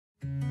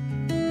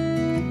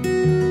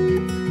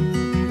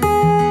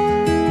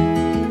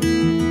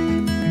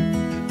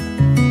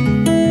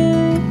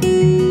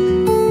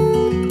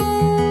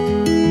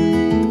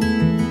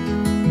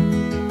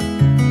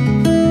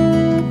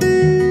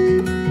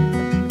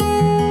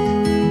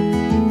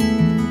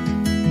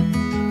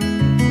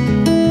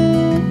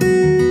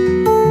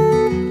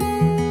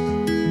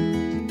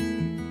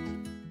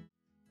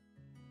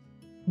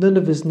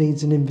none of us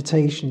needs an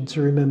invitation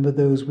to remember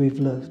those we've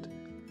loved.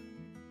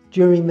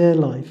 During their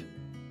life,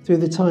 through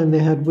the time they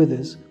had with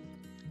us,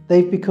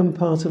 they've become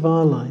part of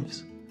our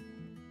lives.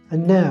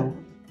 And now,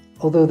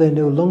 although they're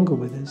no longer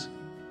with us,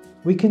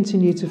 we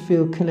continue to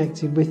feel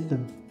connected with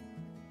them.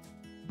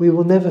 We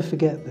will never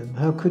forget them,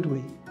 how could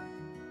we?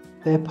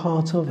 They're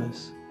part of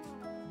us.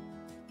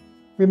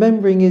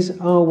 Remembering is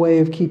our way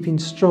of keeping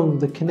strong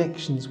the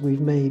connections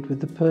we've made with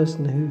the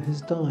person who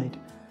has died,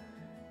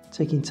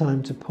 taking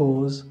time to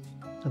pause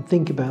and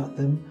think about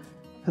them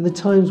and the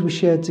times we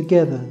shared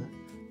together,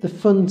 the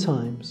fun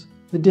times,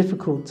 the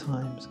difficult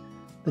times,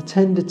 the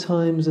tender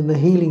times and the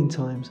healing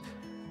times,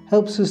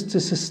 helps us to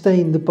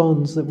sustain the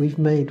bonds that we've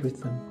made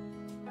with them.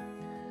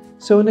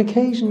 So an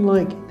occasion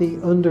like the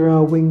Under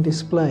Our Wing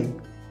display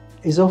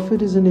is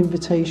offered as an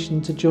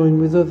invitation to join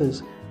with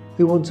others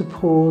who want to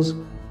pause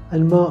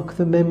and mark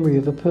the memory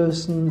of a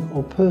person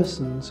or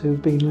persons who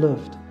have been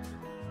loved,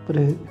 but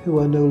who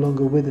are no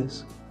longer with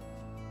us.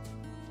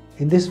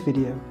 In this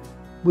video,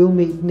 we'll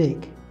meet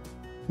Nick,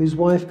 whose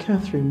wife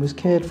Catherine was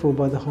cared for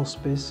by the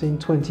hospice in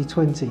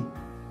 2020.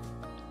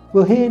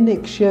 We'll hear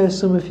Nick share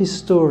some of his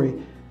story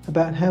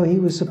about how he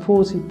was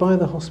supported by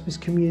the hospice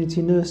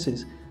community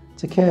nurses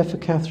to care for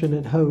Catherine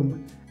at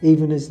home,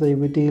 even as they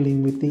were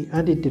dealing with the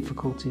added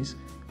difficulties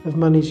of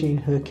managing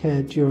her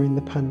care during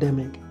the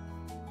pandemic.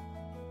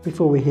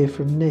 Before we hear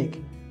from Nick,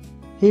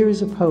 here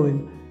is a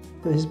poem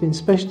that has been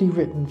specially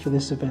written for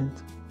this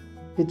event.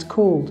 It's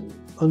called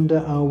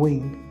Under Our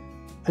Wing,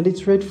 and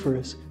it's read for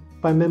us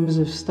by members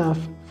of staff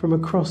from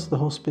across the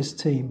hospice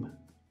team.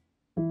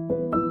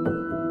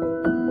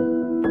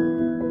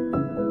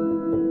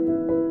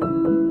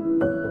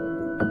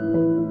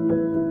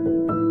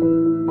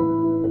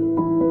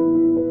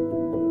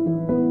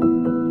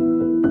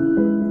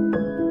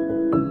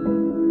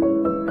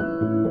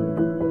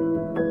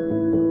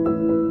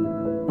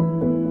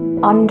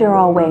 Under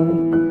Our Wing.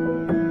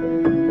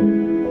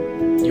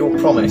 Your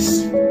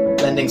promise,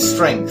 lending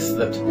strength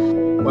that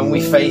when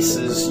we face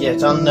as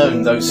yet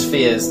unknown those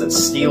fears that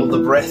steal the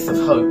breath of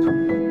hope,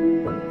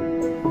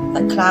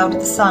 that cloud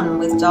the sun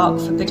with dark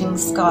forbidding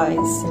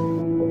skies,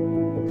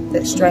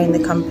 that strain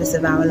the compass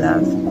of our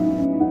love.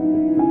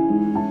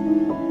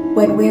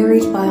 When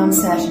wearied by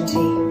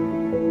uncertainty,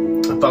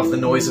 above the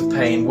noise of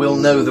pain, we'll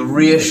know the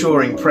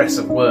reassuring press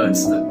of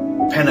words that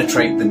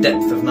penetrate the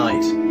depth of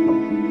night,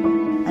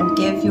 and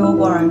give your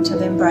warrant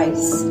of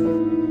embrace.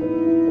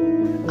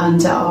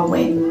 Under Our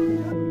Wing.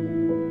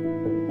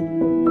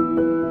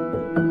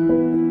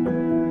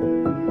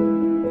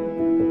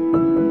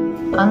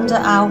 Under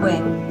our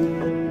wing,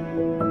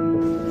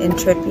 in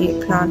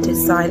tribute planted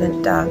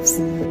silent doves,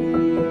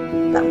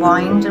 that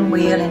wind and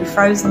wheel in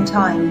frozen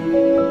time,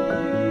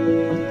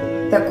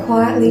 that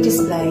quietly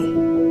display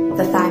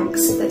the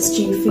thanks that's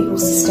due for your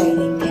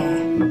sustaining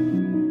care,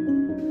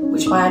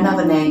 which by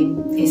another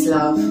name is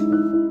love.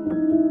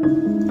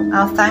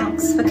 Our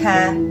thanks for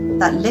care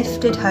that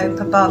lifted hope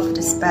above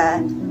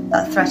despair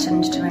that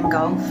threatened to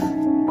engulf,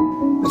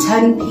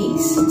 returning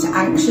peace to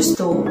anxious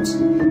thought,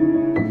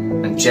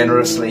 and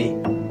generously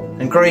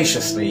and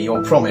graciously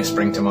your promise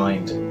bring to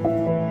mind.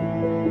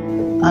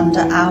 Under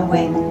our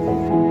wing.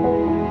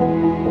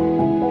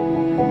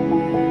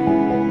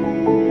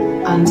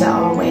 Under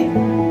Our Wing.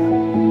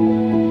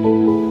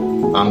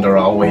 Under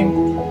our wing.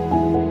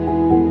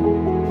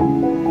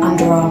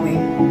 Under Our Wing.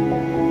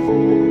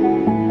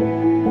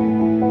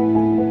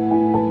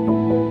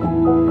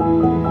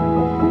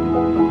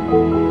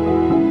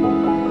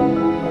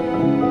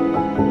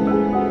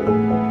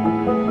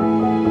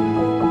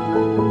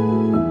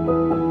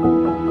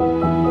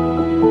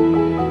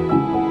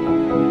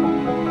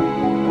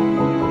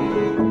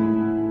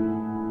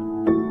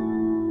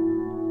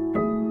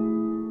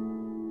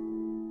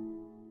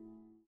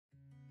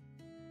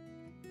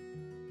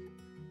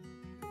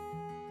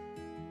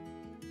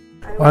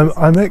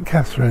 I met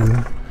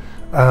Catherine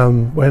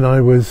when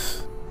I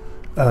was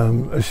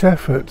a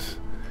chef at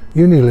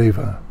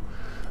Unilever,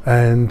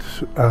 and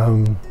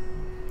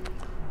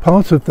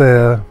part of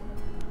their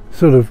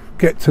sort of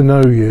get to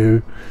know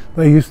you,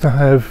 they used to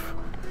have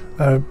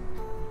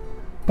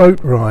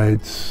boat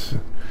rides.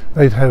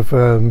 They'd have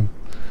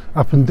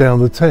up and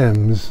down the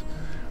Thames,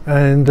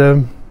 and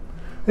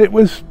it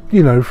was,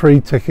 you know,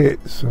 free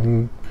tickets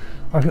and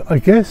I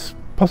guess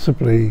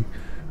possibly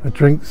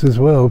drinks as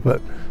well,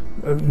 but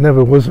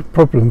never was a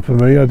problem for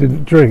me. I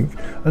didn't drink,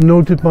 and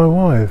nor did my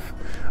wife.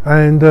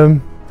 And I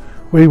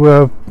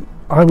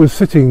was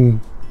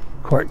sitting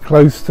quite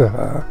close to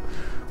her,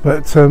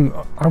 but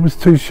I was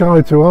too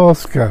shy to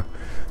ask her.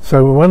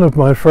 So one of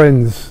my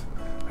friends,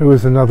 who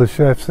was another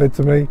chef, said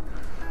to me,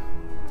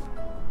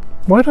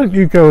 "Why don't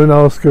you go and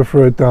ask her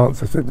for a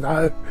dance?" I said,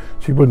 "No,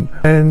 she wouldn't."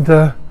 And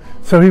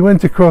so he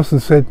went across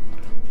and said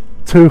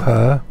to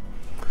her,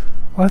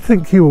 "I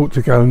think you ought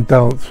to go and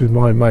dance with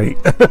my mate."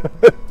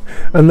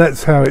 And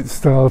that's how it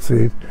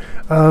started.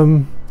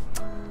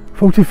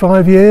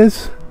 45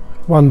 years,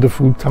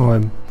 wonderful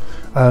time.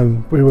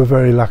 We were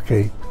very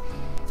lucky.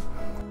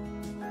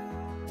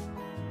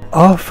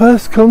 Our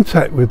first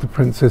contact with the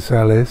Princess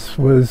Alice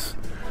was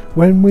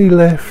when we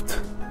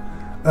left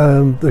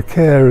the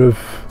care of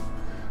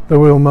the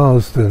Royal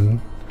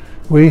Marsden,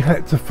 we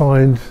had to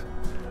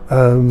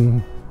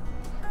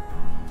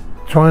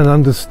try and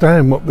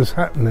understand what was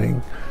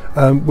happening.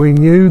 We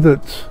knew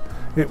that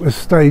it was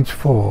stage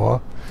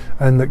 4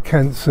 and that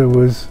cancer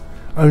was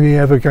only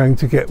ever going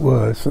to get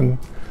worse, and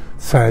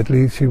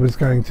sadly she was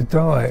going to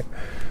die.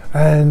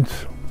 And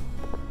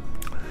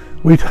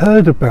we'd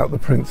heard about the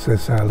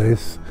Princess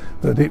Alice,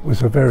 that it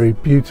was a very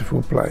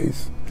beautiful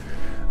place,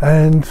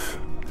 and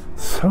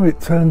so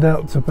it turned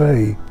out to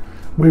be.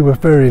 We were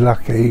very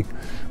lucky.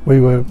 We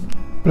were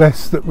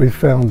blessed that we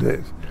found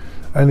it,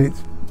 and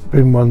it's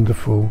been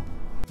wonderful.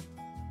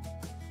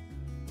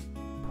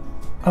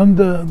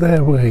 Under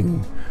their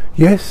wing,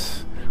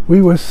 yes,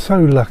 we were so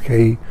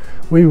lucky.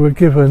 We were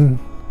given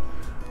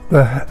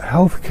the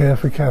health care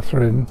for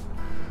Catherine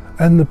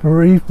and the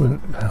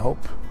bereavement help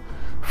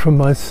from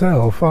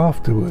myself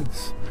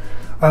afterwards.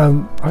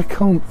 I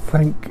can't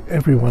thank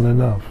everyone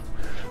enough,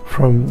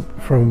 from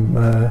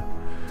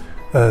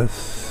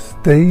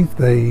Steve,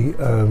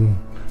 the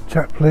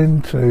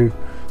chaplain, to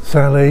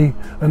Sally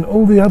and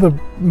all the other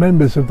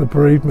members of the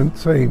bereavement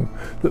team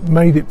that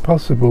made it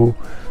possible.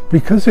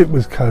 Because it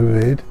was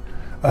COVID,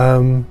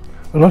 a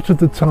lot of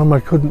the time I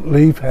couldn't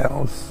leave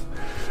house,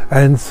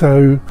 and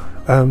so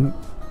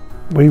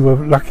we were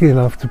lucky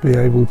enough to be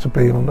able to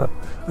be on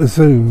a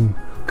Zoom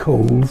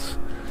calls,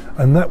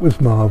 and that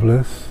was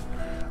marvellous.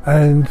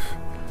 And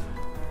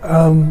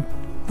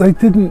they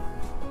didn't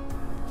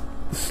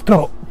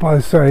stop by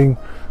saying,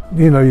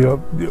 you know,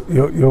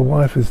 your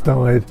wife has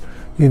died,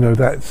 you know,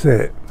 that's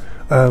it.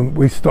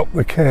 We stopped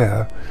the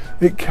care.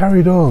 It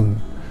carried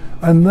on,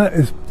 and that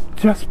has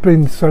just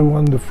been so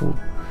wonderful.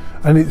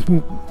 And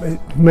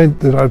it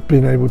meant that I've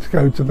been able to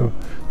go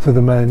to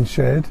the man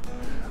shed.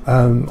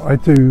 I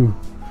do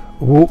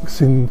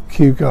walks in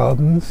Kew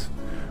Gardens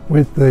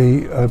with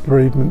the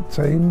bereavement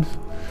teams,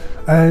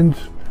 and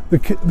the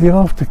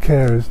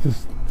aftercare is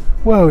just,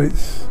 well,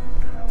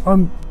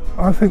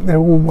 I think they're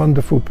all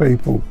wonderful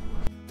people.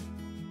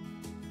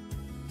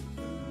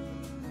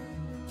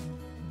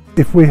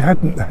 If we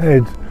hadn't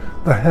had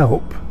the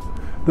help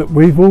that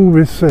we've all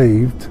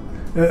received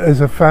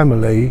as a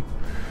family,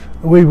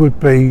 we would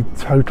be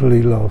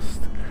totally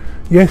lost.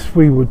 Yes,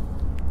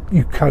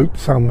 you cope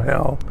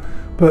somehow,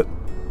 but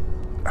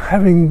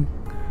having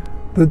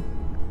the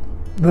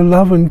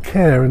love and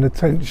care and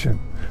attention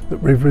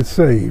that we've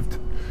received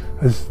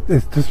is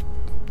just,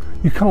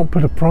 you can't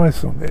put a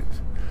price on it.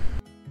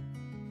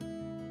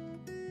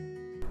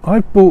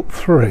 I bought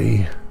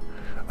 3.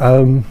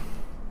 I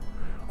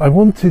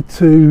wanted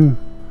to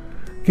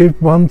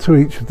give one to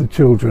each of the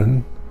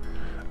children,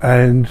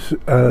 and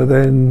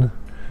then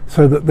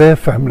so that their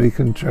family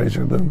can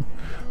treasure them.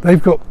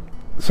 They've got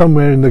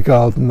somewhere in the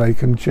garden they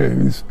can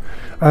choose,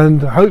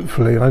 and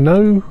hopefully, I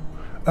know,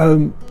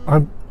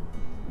 I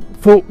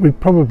thought we'd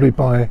probably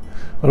buy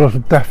a lot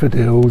of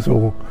daffodils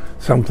or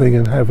something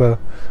and have a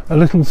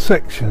little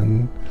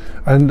section,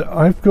 and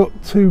I've got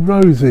 2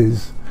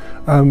 roses.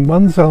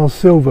 One's our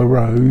silver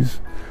rose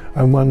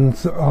and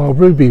one's our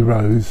ruby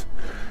rose,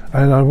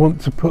 and I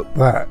want to put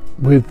that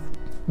with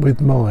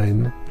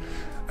mine.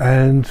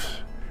 And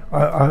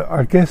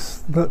I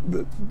guess that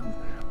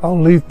I'll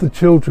leave the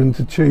children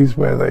to choose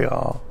where they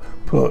are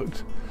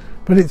put,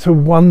 but it's a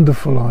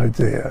wonderful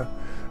idea.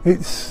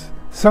 It's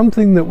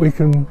something that we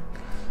can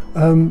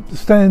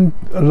stand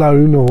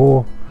alone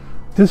or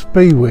just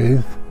be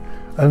with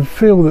and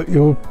feel that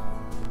you're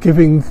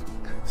giving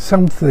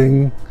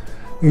something,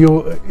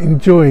 you're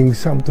enjoying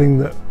something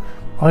that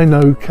I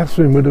know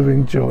Catherine would have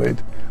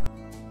enjoyed.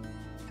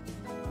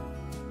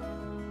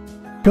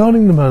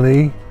 Regarding the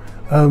money,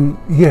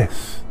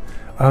 yes,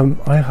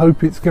 I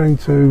hope it's going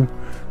to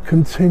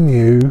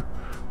continue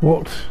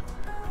what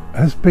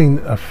has been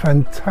a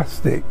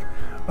fantastic,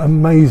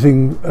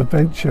 amazing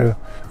adventure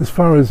as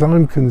far as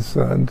I'm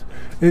concerned,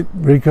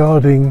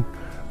 regarding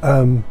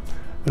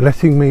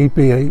letting me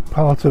be a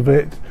part of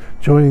it,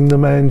 joining the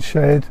man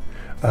shed,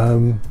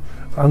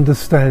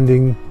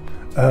 understanding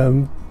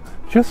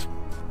just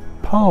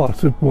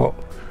part of what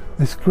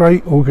this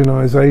great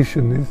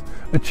organisation is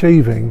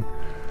achieving.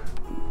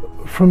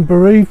 From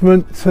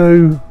bereavement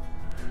to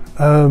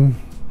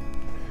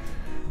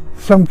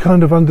some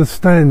kind of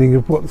understanding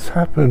of what's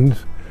happened.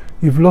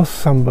 You've lost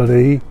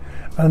somebody,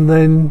 and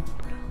then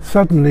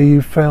suddenly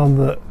you've found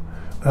that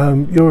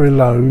you're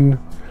alone,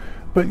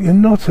 but you're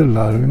not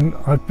alone.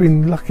 I've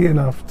been lucky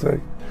enough to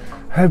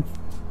have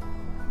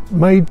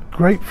made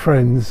great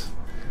friends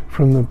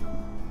from the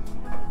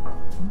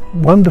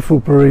wonderful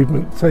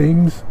bereavement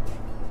teams,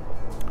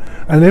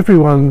 and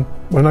everyone,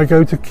 when I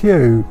go to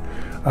Kew,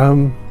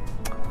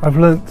 I've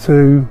learnt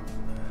to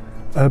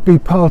be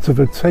part of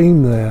a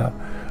team there.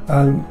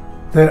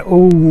 They've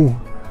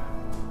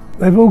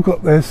all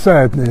got their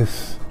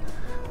sadness,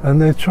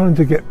 and they're trying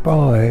to get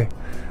by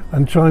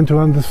and trying to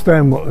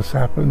understand what has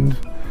happened.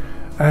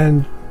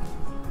 And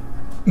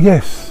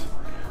yes,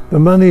 the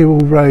money all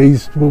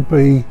raised will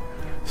be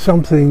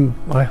something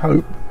I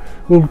hope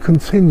will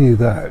continue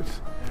that.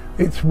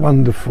 It's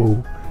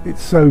wonderful.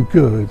 it's so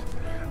good.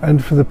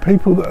 And for the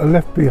people that are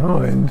left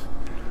behind,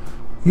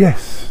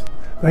 yes,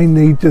 they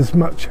need as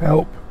much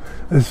help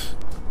as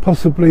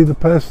possibly the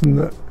person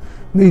that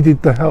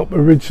needed the help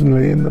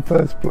originally in the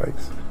first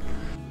place.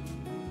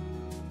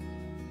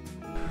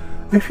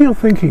 If you're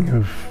thinking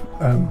of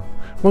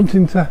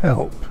wanting to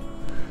help,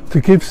 to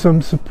give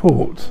some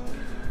support,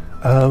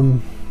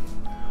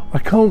 I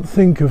can't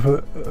think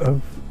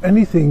of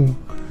anything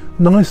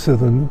nicer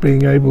than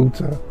being able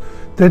to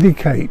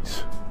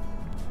dedicate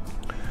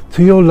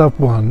to your loved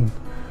one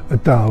a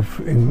dove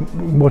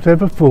in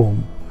whatever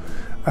form,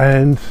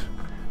 and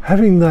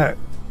having that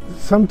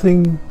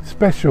something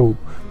special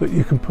that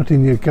you can put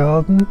in your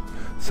garden,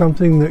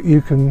 something that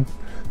you can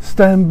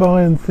stand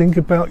by and think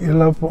about your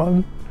loved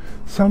one,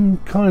 some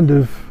kind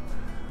of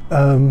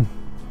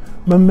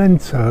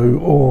memento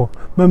or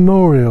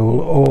memorial,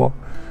 or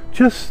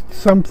just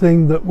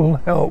something that will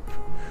help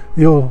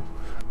your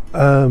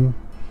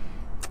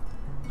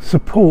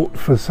support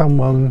for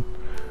someone,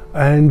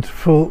 and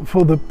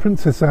for the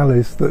Princess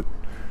Alice, that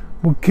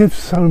will give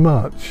so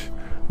much,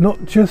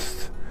 not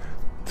just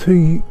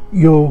to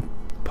your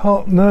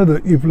partner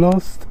that you've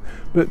lost,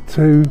 but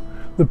to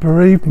the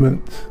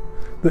bereavement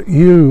that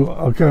you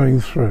are going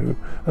through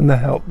and the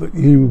help that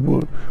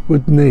you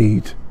would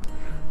need.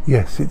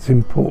 Yes, it's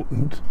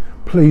important.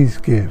 Please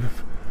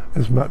give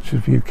as much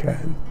as you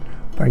can.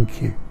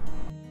 Thank you.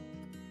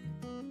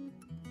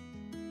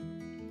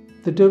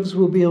 The doves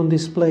will be on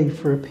display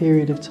for a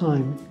period of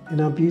time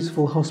in our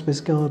beautiful hospice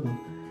garden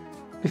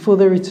before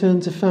they return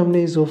to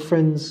families or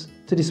friends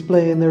to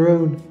display in their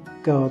own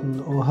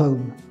garden or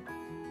home.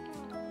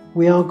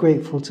 We are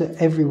grateful to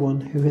everyone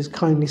who has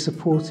kindly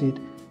supported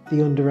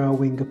the Under Our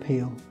Wing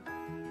appeal.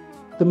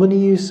 The money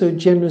you so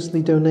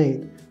generously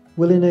donate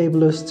will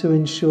enable us to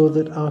ensure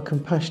that our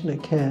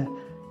compassionate care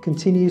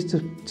continues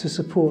to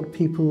support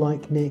people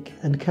like Nick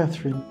and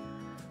Catherine,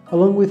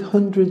 along with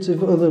hundreds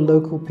of other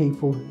local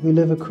people who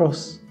live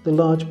across the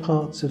large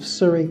parts of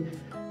Surrey,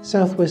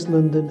 South West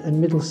London and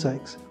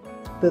Middlesex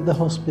that the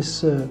hospice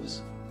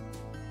serves.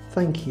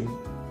 Thank you.